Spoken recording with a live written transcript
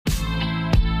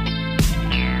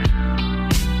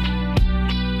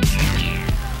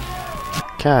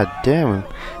God damn.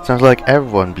 Sounds like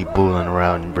everyone be bullying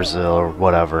around in Brazil or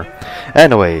whatever.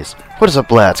 Anyways, what is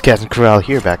up lads? Kasin Koral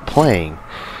here, back playing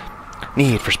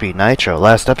Need for Speed Nitro.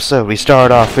 Last episode we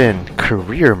started off in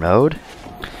career mode.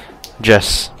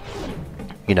 Just,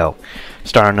 you know,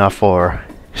 starting off for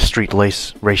street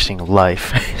racing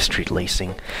life. Street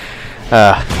lacing.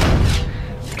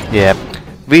 Yeah.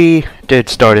 We did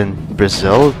start in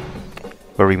Brazil,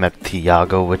 where we met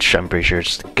Thiago, which I'm pretty sure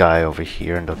is the guy over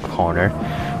here in the corner.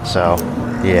 So,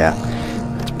 yeah.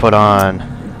 Let's put on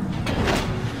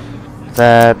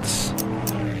that.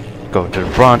 Go to the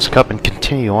Bronze Cup and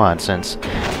continue on, since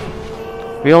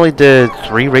we only did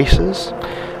 3 races.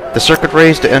 The circuit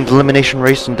race, the elimination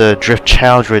race, and the drift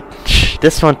challenge, which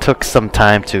this one took some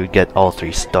time to get all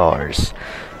 3 stars.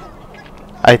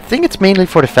 I think it's mainly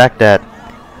for the fact that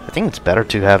I think it's better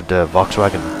to have the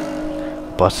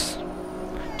Volkswagen bus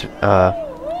in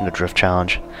the drift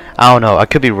challenge. I don't know, I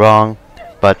could be wrong,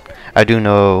 but I do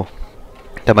know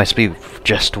that my speed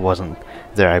just wasn't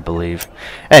there, I believe.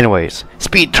 Anyways,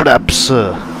 speed traps,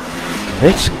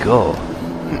 let's go.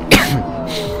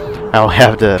 I don't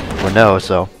have the Renault,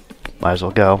 so might as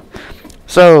well go.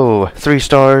 So, 3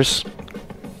 stars.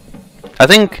 I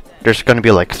think there's gonna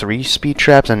be like 3 speed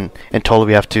traps, and in total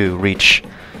we have to reach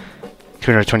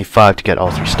 225 to get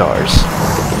all 3 stars.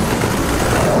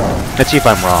 Let's see if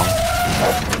I'm wrong.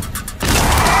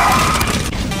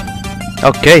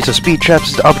 Okay, so speed traps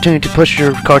is the opportunity to push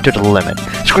your car to the limit.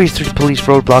 Squeeze through the police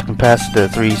roadblock and pass the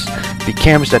 3 speed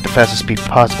cameras at the fastest speed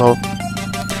possible.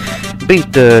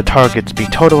 Beat the target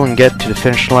speed total and get to the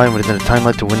finish line within the time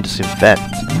limit to win this event.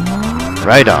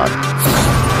 Right on.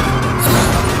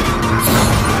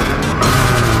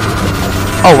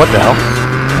 Oh, what the hell?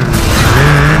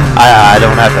 I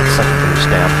don't have that second boost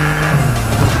down.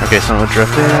 Okay, so I'm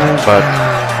drifting, but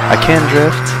I can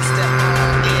drift.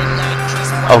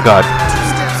 Oh god.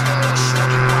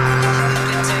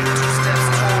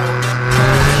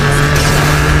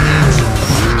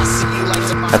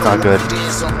 That's not good.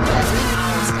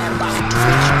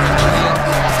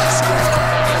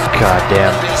 God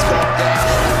damn.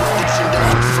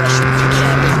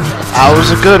 That was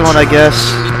a good one, I guess.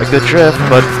 A good drift,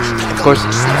 but of course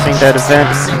this ain't that event.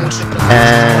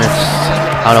 And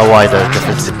I don't know why the drift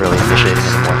isn't really initiating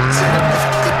anymore.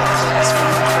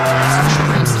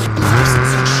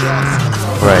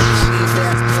 Right.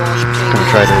 I'm gonna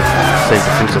try to save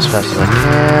the foods as fast as I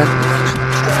can.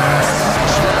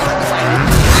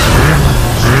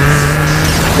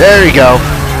 There you go.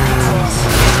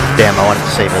 Damn, I wanted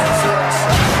to save it.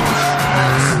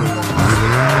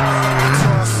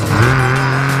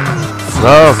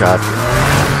 Oh god.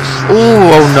 Ooh,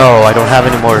 oh no, I don't have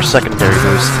any more secondary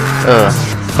boost.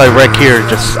 If I wreck here, it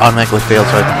just automatically fails,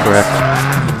 so I can correct.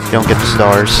 You don't get the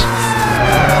stars.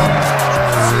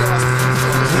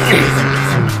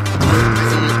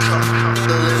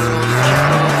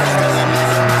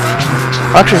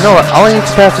 Actually, no, all I need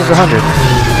to pass is 100.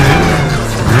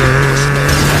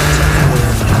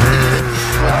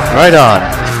 Right on.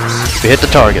 We hit the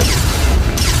target.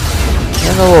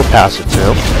 And a little pass it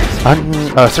too.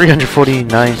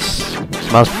 349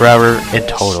 miles per hour in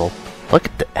total. Look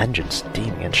at the engine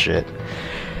steaming and shit.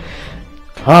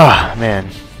 Ah, man.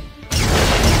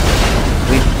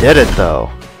 We did it though.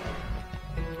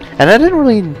 And I didn't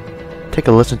really take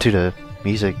a listen to the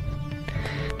music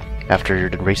after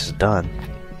the race is done.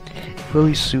 It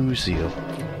really soothes you.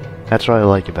 That's what I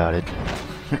like about it.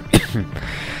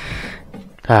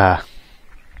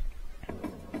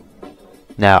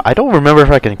 Now, I don't remember if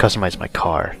I can customize my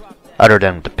car. Other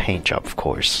than the paint job, of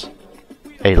course.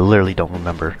 I literally don't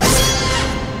remember.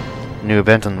 New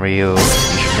event on Rio de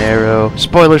Janeiro.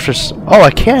 Spoilers for oh,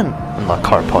 I can unlock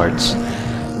car parts.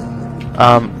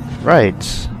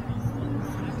 Right.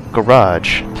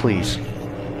 Garage, please.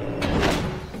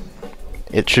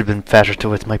 It should have been faster to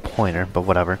with my pointer, but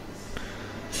whatever.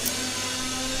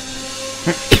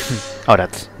 Oh,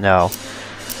 that's no.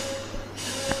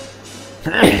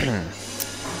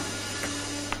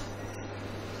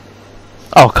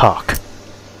 Oh, cock.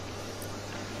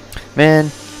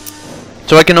 Man.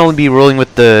 So I can only be rolling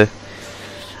with the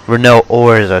Renault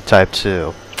or the Type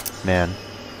 2. Man.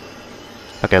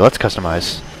 Okay, let's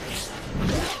customize.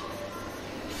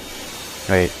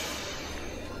 Wait.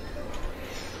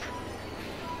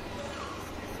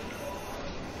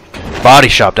 Body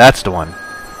shop, that's the one.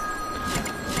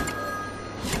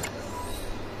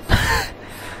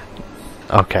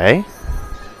 Okay.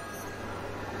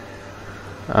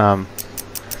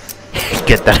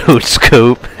 Get that hoot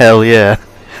scoop. Hell yeah.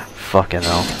 Fucking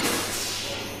hell.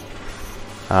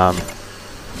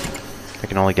 I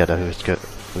can only get a hoot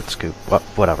scoop.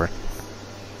 Whatever.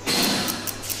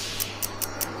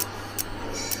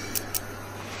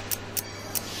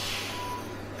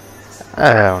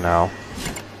 I don't know.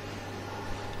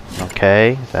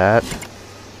 Okay, that.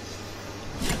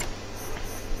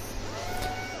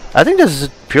 I think this is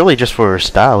purely just for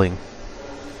styling.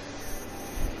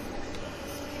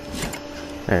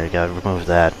 There you go, remove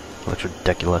that. Looks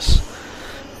ridiculous.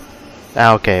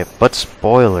 Okay, but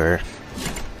spoiler.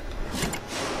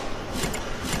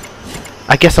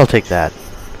 I guess I'll take that.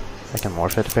 I can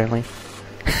morph it apparently.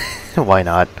 Why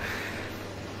not?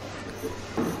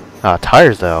 Ah,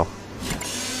 tires though.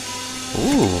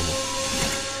 Ooh.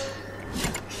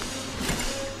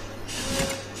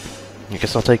 I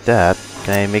guess I'll take that.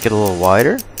 Can I make it a little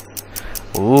wider?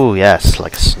 Ooh, yes,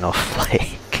 like a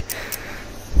snowflake.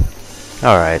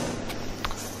 Alright.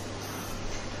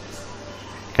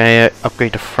 Can I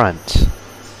upgrade the front?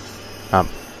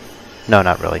 No,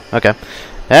 not really. Okay.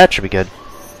 That should be good.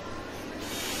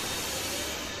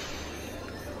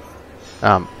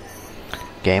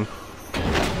 Game.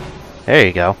 There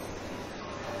you go.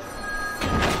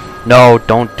 No,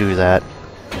 don't do that.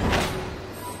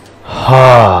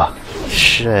 Ah,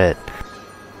 shit.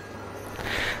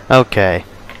 Okay.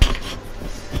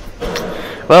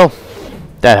 Well,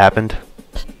 that happened.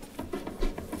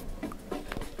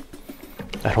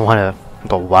 I don't want to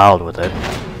go wild with it.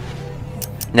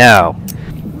 Now,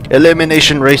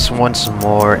 elimination race once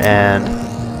more, and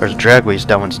there's drag race,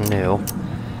 that one's new.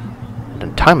 And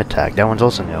then time attack, that one's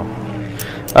also new.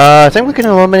 I think we can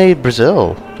eliminate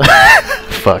Brazil.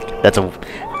 Fuck, that's a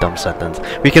dumb sentence.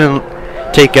 We can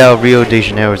take out Rio de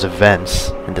Janeiro's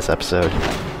events in this episode.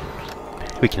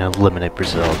 We can eliminate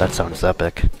Brazil, that sounds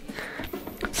epic.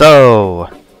 So,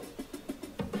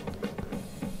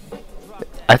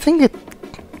 I think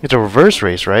it's a reverse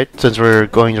race, right? Since we're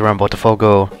going around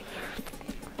Botafogo,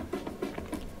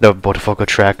 the Botafogo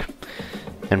track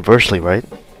inversely, right?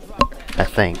 I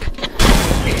think.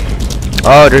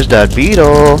 Oh, there's that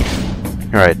beetle.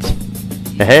 Alright.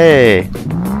 Hey.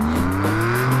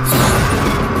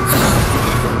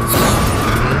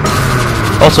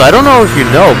 Also, I don't know if you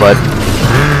know, but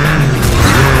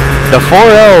the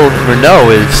 4L Renault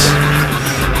is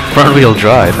front-wheel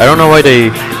drive. I don't know why they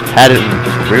had it in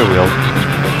rear wheel.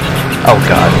 Oh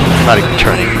god, I'm not even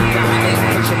turning.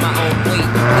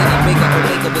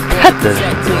 That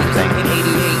doesn't do anything.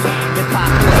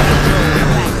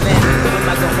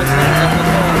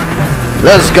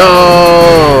 Let's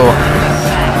go!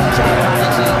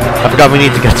 I forgot we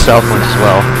need to get cell phones as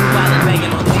well.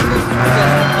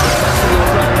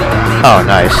 Oh,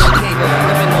 nice.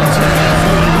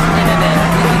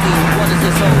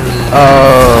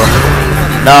 Oh,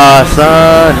 nah,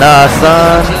 son, nah,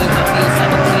 son.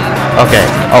 Okay.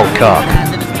 Oh, cock.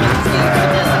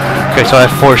 Okay, so I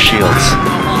have 4 shields.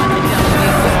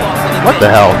 What the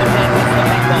hell?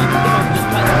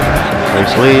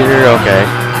 Race leader. Okay.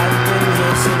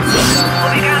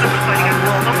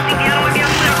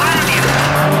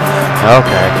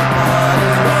 Okay.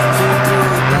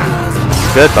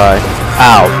 Goodbye.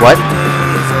 Ow, what?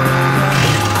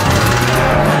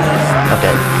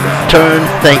 Okay. Turn,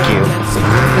 thank you.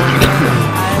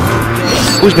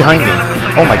 Who's behind me?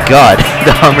 Oh my god.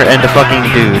 The Hummer and the fucking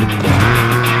dude.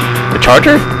 The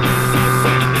Charger?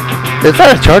 Is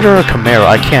that a Charger or a Camaro?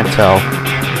 I can't tell.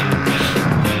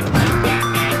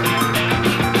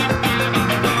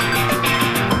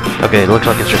 Okay, it looks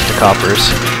like it's just the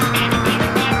coppers.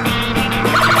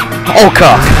 Oh,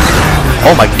 cock!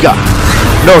 Oh my god!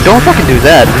 No, don't fucking do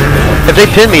that! If they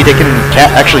pin me, they can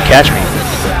actually catch me.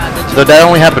 So that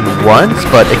only happened once,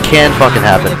 but it can fucking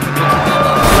happen.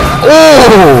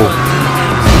 Oh!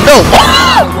 No!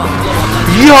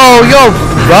 Yo,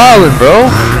 Rollin',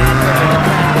 bro!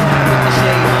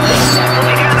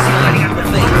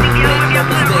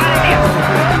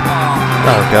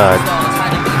 Oh god.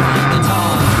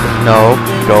 No,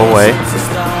 go away.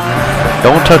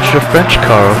 Don't touch the French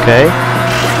car, okay?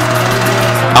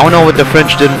 I don't know what the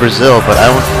French did in Brazil, but I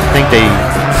don't think they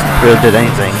really did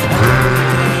anything.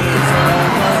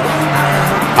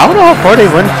 I don't know how far they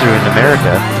went through in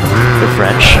America, the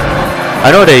French. I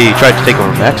know they tried to take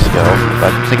over Mexico, but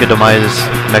think of demise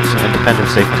Mexican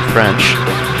independence day from the French.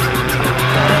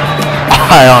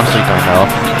 I honestly don't know.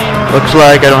 Looks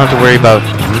like I don't have to worry about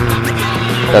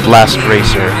that last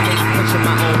racer.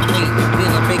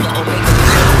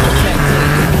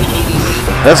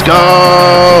 Let's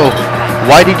go!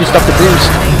 Why did you stop the boost?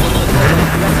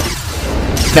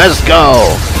 Let's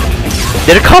go!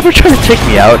 Did a copper try to take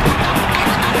me out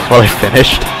while I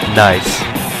finished? Nice.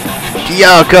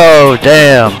 Yoko!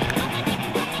 Damn!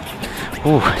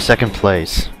 Ooh, second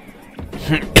place.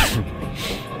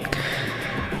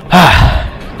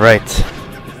 Right.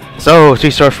 So,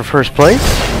 2 stars for first place.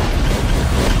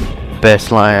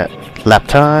 Best lap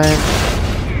time.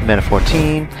 minute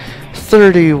 14,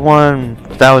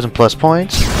 31,000 plus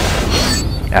points.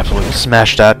 Absolutely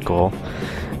smashed that goal.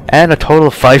 And a total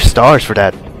of 5 stars for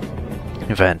that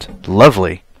event.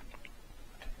 Lovely.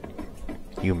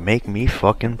 You make me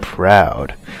fucking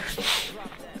proud.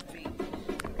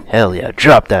 Hell yeah,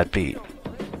 drop that beat.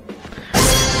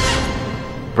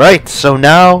 Right, so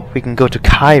now we can go to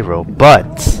Cairo,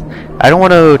 but I don't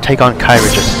want to take on Cairo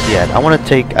just yet. I want to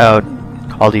take out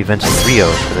all the events in Rio,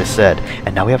 as I said.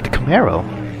 And now we have the Camaro.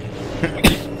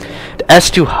 The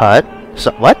S2 Hut.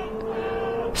 So, what?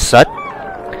 Sut?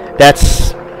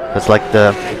 That's like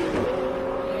the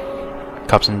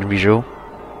Cops in Rio.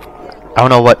 I don't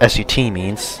know what SUT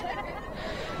means.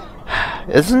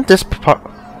 Isn't this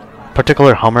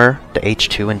particular Hummer, the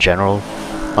H2 in general,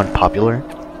 unpopular?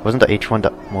 Wasn't the H1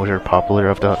 the most popular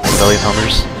of the rebellion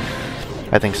Hummers?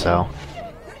 I think so.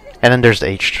 And then there's the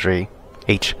H3.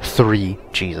 H3,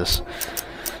 Jesus.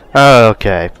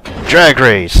 Okay. Drag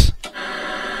race!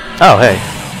 Oh, hey.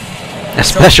 A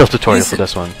special tutorial for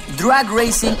this one. Drag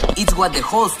racing is what the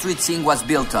whole street scene was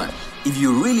built on. If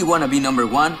you really want to be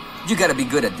 #1, you gotta be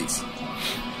good at this.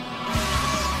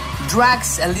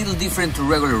 Drag's a little different to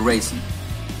regular racing.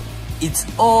 It's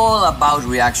all about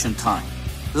reaction time.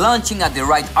 Launching at the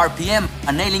right RPM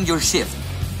and nailing your shift.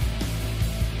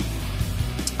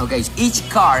 Okay, each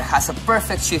car has a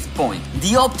perfect shift point,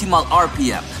 the optimal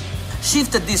RPM.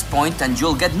 Shift at this point and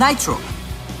you'll get Nitro.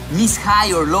 Miss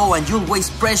high or low and you'll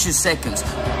waste precious seconds.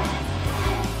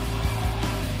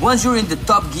 Once you're in the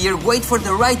top gear, wait for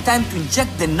the right time to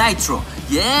inject the Nitro.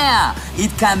 Yeah,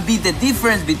 it can be the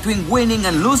difference between winning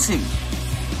and losing.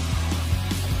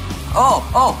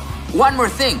 Oh, one more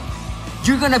thing.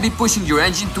 You're gonna be pushing your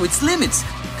engine to its limits.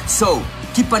 So,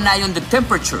 keep an eye on the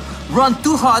temperature. Run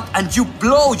too hot and you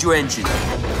blow your engine.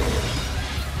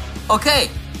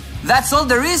 Okay, that's all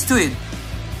there is to it.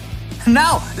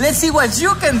 Now, let's see what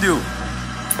you can do.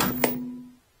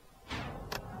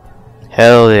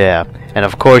 Hell yeah. And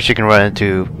of course you can run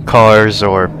into cars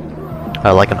or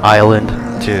like an island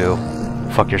to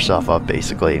fuck yourself up,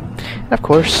 basically. And of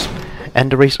course,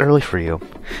 end the race early for you.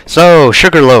 So,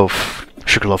 Sugarloaf.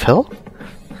 Sugarloaf Hill?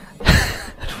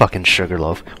 Fucking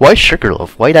Sugarloaf. Why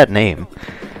Sugarloaf? Why that name?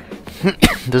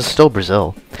 This is still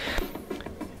Brazil.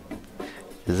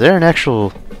 Is there an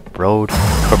actual road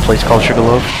or place called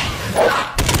Sugarloaf?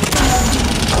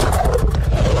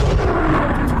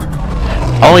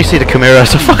 I only see the Camaro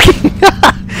as a fucking...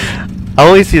 I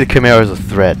only see the Camaro as a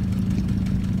threat.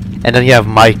 And then you have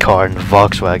my car and the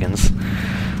Volkswagens.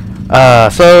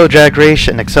 So, drag race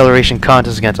and acceleration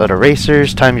contest against other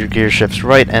racers. Time your gear shifts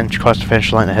right and cross the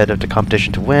finish line ahead of the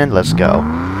competition to win. Let's go.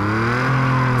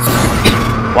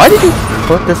 Why did you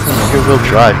put this in rear-wheel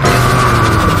drive?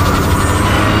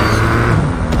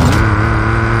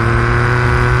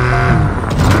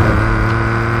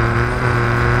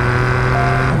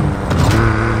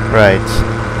 Right.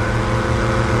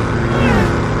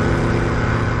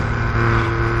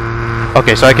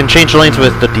 Okay, so I can change lanes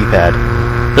with the D-pad.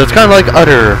 So it's kind of like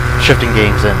other shifting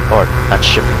games or not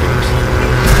shifting games.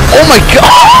 Oh my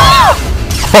god!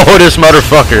 Oh, this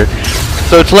motherfucker!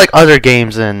 So it's like other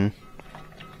games in...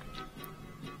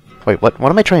 Wait, what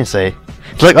am I trying to say?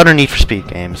 It's like other Need for Speed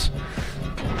games.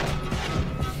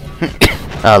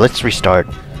 Let's restart.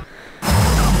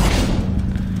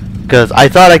 Because I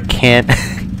thought I can't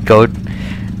go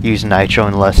use Nitro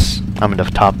unless I'm in the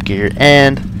top gear,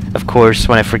 and of course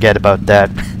when I forget about that,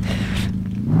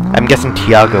 I'm guessing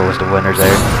Tiago was the winner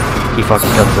there. He fucking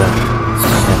comes in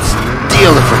and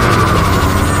steals it from me.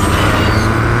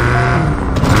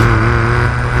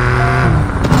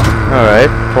 Alright,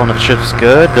 pulling up shifts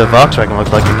good. The Volkswagen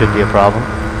looks like it could be a problem.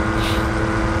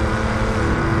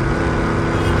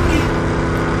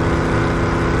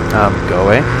 Go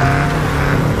away.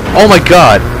 Oh my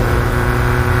god!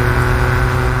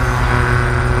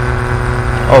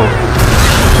 Oh.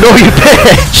 No, you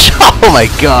bitch! Oh my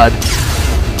god.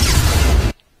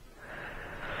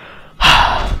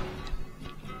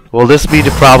 Will this be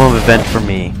the problem event for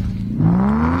me?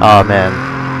 Oh man.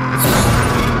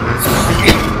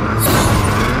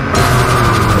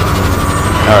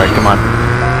 Alright, come on.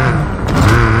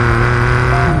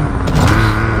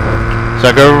 So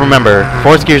I gotta remember,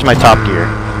 4th gear is my top gear.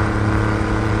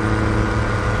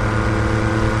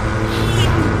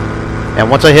 And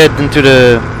once I head into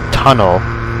the tunnel,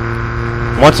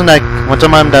 once I'm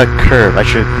on that curve, I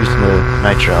should use the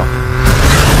Nitro.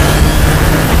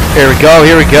 Here we go,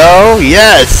 here we go,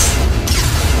 yes!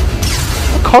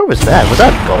 What car was that? Was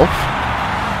that a Golf?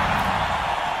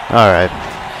 Alright.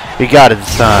 We got it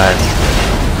this time.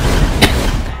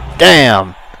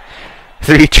 Damn!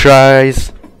 3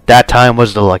 tries. That time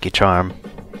was the lucky charm.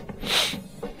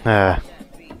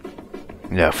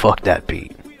 Yeah, fuck that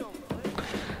beat.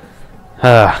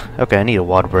 Okay, I need a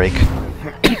water break.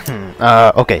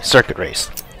 Okay, circuit race.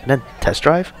 And then test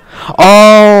drive?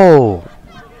 Oh!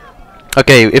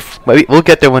 Okay, we'll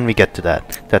get there when we get to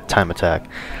that time attack.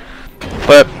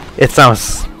 But it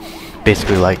sounds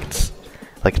basically like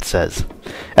it says.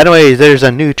 Anyways, there's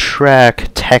a new track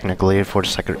technically for the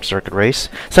circuit race.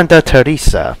 Santa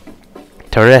Teresa,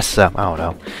 I don't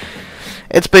know.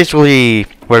 It's basically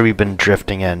where we've been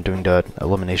drifting and doing the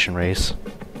elimination race.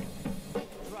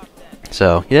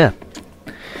 So yeah,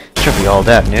 should be all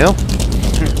that new.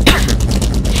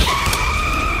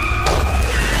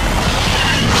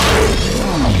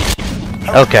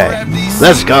 Okay,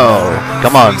 let's go.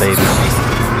 Come on, baby.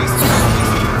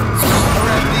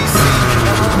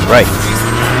 Right.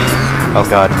 Oh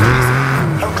god.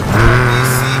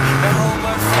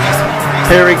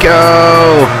 Here we go.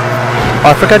 Oh,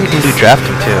 I forgot you can do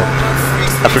drafting too.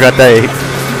 I forgot they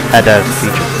had that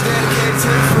feature.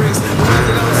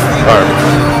 Or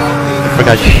I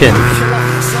forgot you can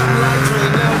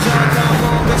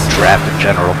draft in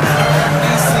general.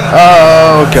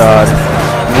 Oh god.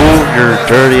 Move your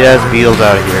dirty ass beetles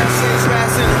out of here.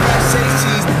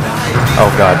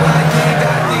 Oh god.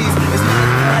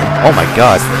 Oh my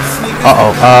god.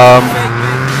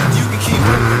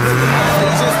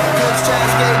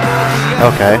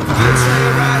 Okay.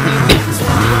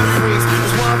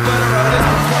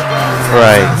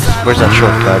 Right. Where's that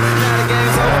shortcut?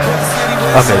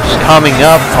 Okay, just coming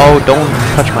up. Oh, don't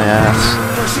touch my ass.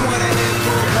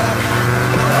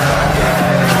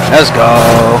 Let's go.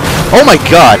 Oh my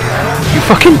god! You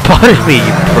fucking butted me,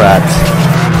 you brats.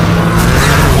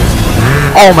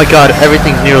 Oh my god,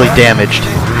 everything's nearly damaged.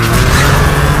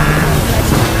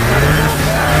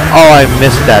 Oh, I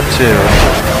missed that too.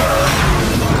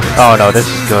 Oh no, this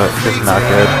is good. This is not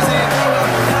good.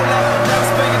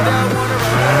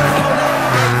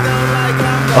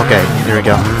 Okay, here we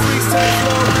go.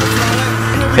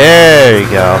 There you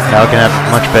go. Now I can have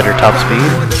much better top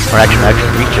speed. Or actually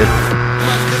reach it.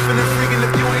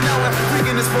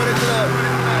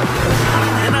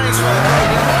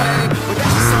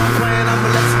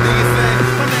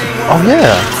 Oh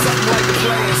yeah!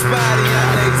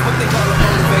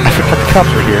 I forgot the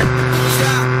cops were here.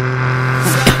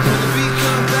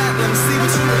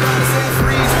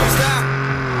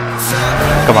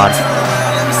 Come on.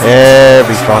 There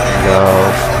we fucking go.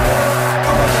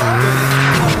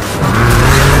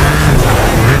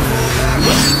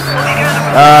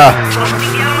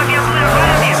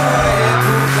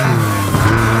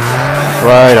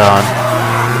 Right on.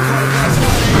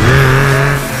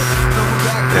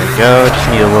 There you go, just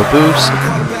need a little boost.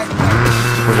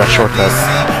 Where's that shortcut?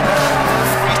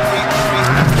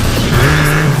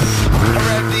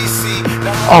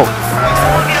 Oh!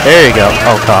 There you go.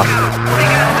 Oh, cock.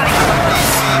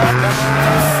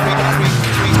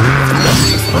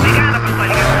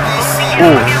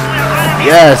 Ooh.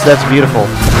 Yes, that's beautiful.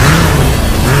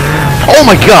 Oh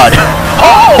my god!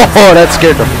 Oh, that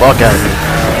scared the fuck out of me.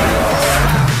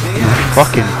 You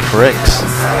fucking pricks.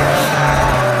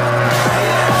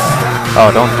 Oh,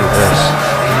 don't do this.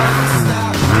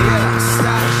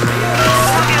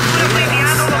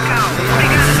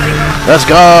 Let's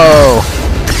go!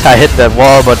 I hit that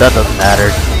wall, but that doesn't matter.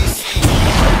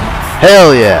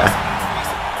 Hell yeah!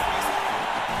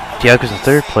 Tiago's in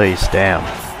third place, damn.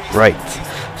 Right.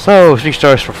 So, 3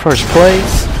 stars for first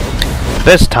place.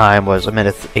 Best time was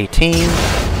 1:18.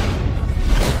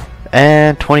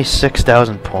 And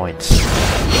 26,000 points.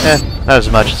 Not as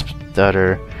much as the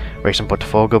other racing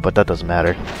portfolio, but that doesn't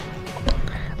matter.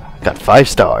 Got 5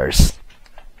 stars.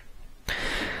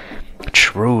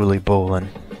 Truly bowling.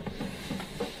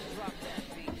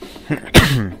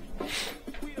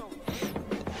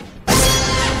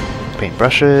 Paint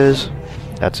brushes.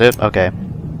 That's it? Okay.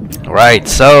 Right,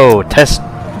 so test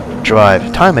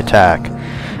drive, time attack.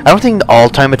 I don't think all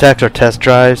time attacks are test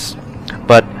drives,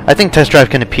 but I think test drive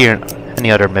can appear in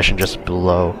any other mission just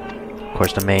below, of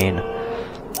course, the main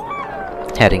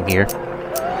heading here.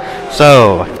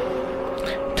 So,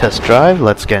 test drive,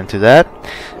 let's get into that.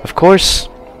 Of course,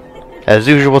 as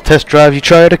usual, test drive, you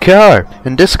try out a car.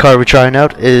 And this car we're trying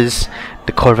out is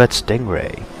the Corvette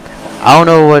Stingray. I don't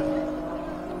know what...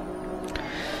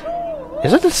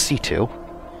 Is it the C2?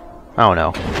 I don't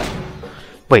know.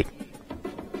 Wait.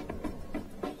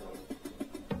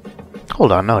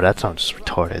 Hold on, no, that sounds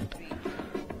retarded.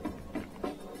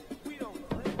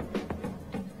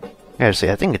 Yeah, see,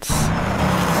 I think it's...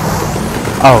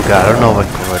 Oh god, I don't know what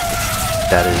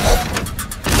that is.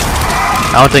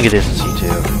 I don't think it is the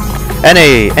C2.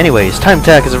 Anyways, time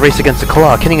attack is a race against the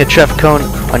clock. Hitting a traffic cone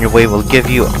on your way will give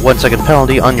you a 1-second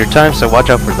penalty on your time, so watch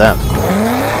out for them.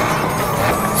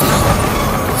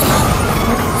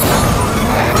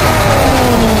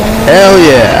 Hell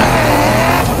yeah!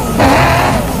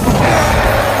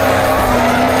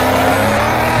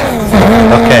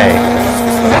 Okay.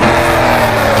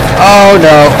 Oh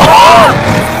no!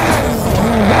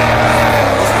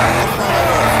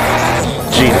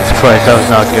 Jesus Christ, that was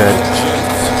not good.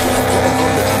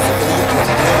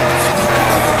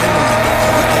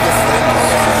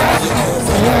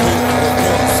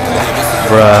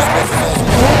 Bruh.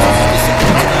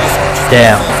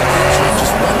 Damn.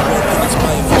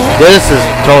 This is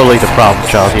totally the problem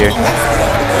child here.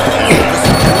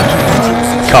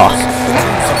 Cough.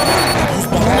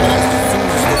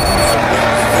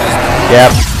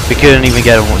 Yep, we couldn't even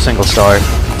get a single star.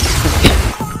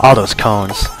 All those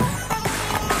cones.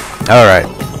 Alright.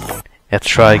 Let's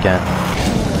try again.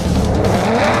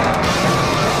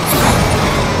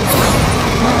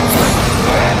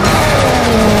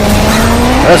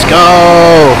 Let's go!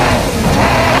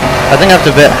 I think I have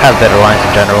to have better lines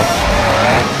in general.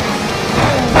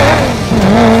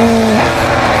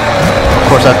 Of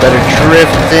course, I have better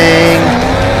drifting.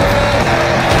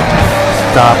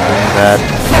 Stop doing that.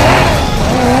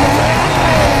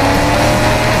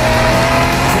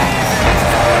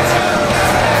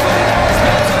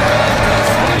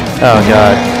 Oh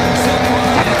god.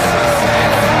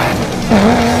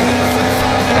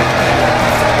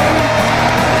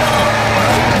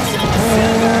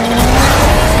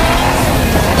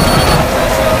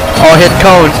 Oh, hit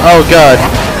cones. Oh god.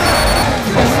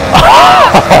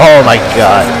 Oh my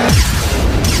god.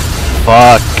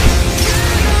 Fuck.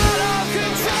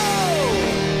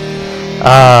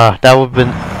 That would have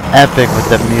been epic with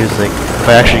the music if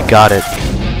I actually got it.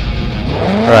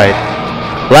 Right.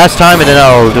 Last time, and then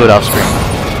I'll do it off screen.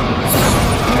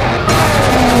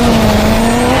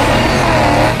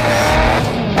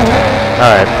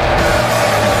 Alright.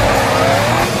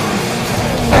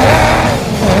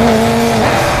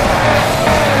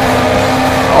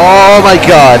 Oh my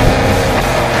god.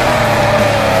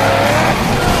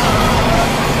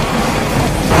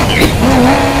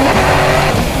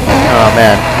 Oh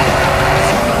man.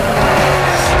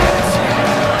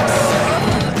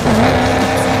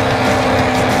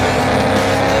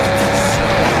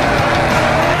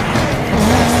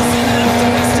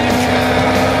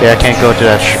 Yeah, I can't go to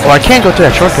that well, I can't go to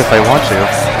that shortcut if I want to.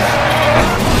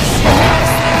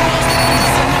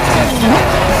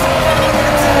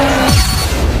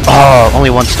 Oh, only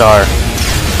 1 star.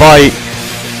 By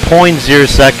 0.0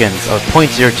 seconds, or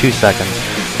 0.02 seconds.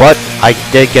 But I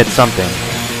did get something.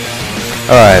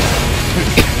 Alright.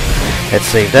 Let's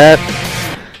save that.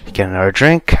 Get another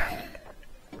drink.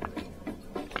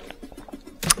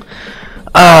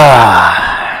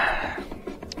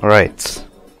 Right.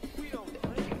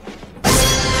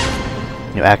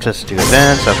 New access to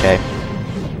events, okay.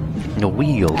 New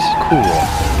wheels, cool.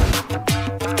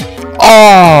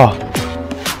 Oh!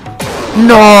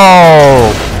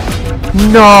 No!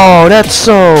 No, that's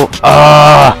so...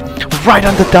 right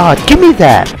on the dot. Give me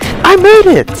that! I made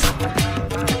it!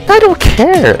 I don't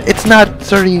care. It's not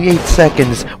 38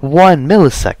 seconds, 1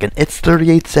 millisecond. It's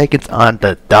 38 seconds on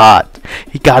the dot.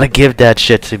 You gotta give that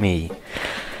shit to me.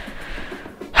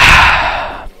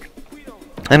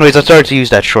 Anyways, I started to use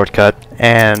that shortcut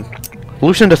and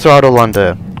loosen the throttle on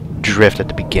the drift at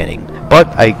the beginning. But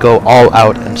I go all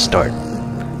out and start.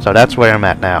 So that's where I'm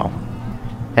at now.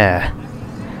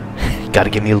 Gotta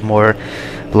give me more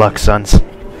luck, sons.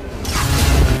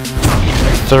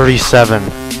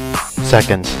 37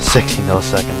 seconds, 60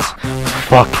 milliseconds.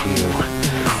 Fuck you.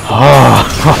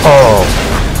 Oh.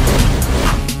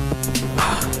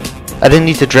 I didn't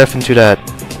need to drift into that.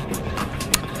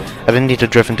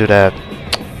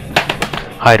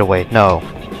 Hideaway, no.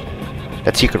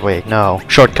 That secret way, no.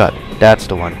 Shortcut, that's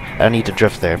the one. I don't need to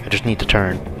drift there, I just need to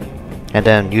turn. And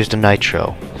then use the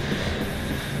Nitro.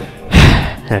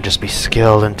 And just be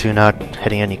skilled into not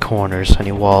hitting any corners,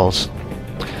 any walls.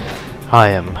 I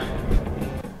am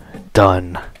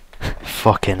done.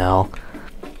 Fucking hell.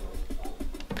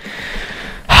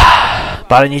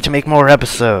 But I need to make more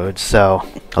episodes, so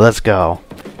let's go.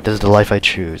 This is the life I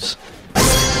choose.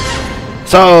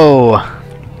 So,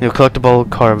 new collectible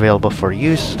car available for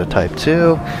use, the Type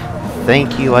 2.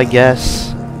 Thank you, I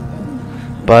guess.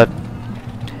 But,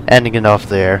 ending it off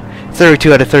there.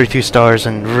 32 out of 32 stars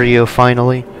in Rio,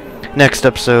 finally. Next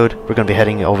episode, we're going to be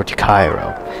heading over to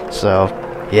Cairo. So,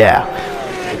 yeah.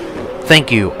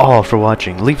 Thank you all for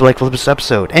watching. Leave a like for this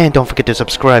episode, and don't forget to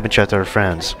subscribe and share to our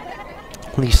friends.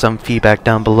 leave some feedback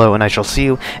down below, and I shall see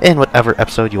you in whatever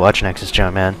episode you watch next. It's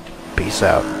John, man. Peace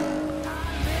out.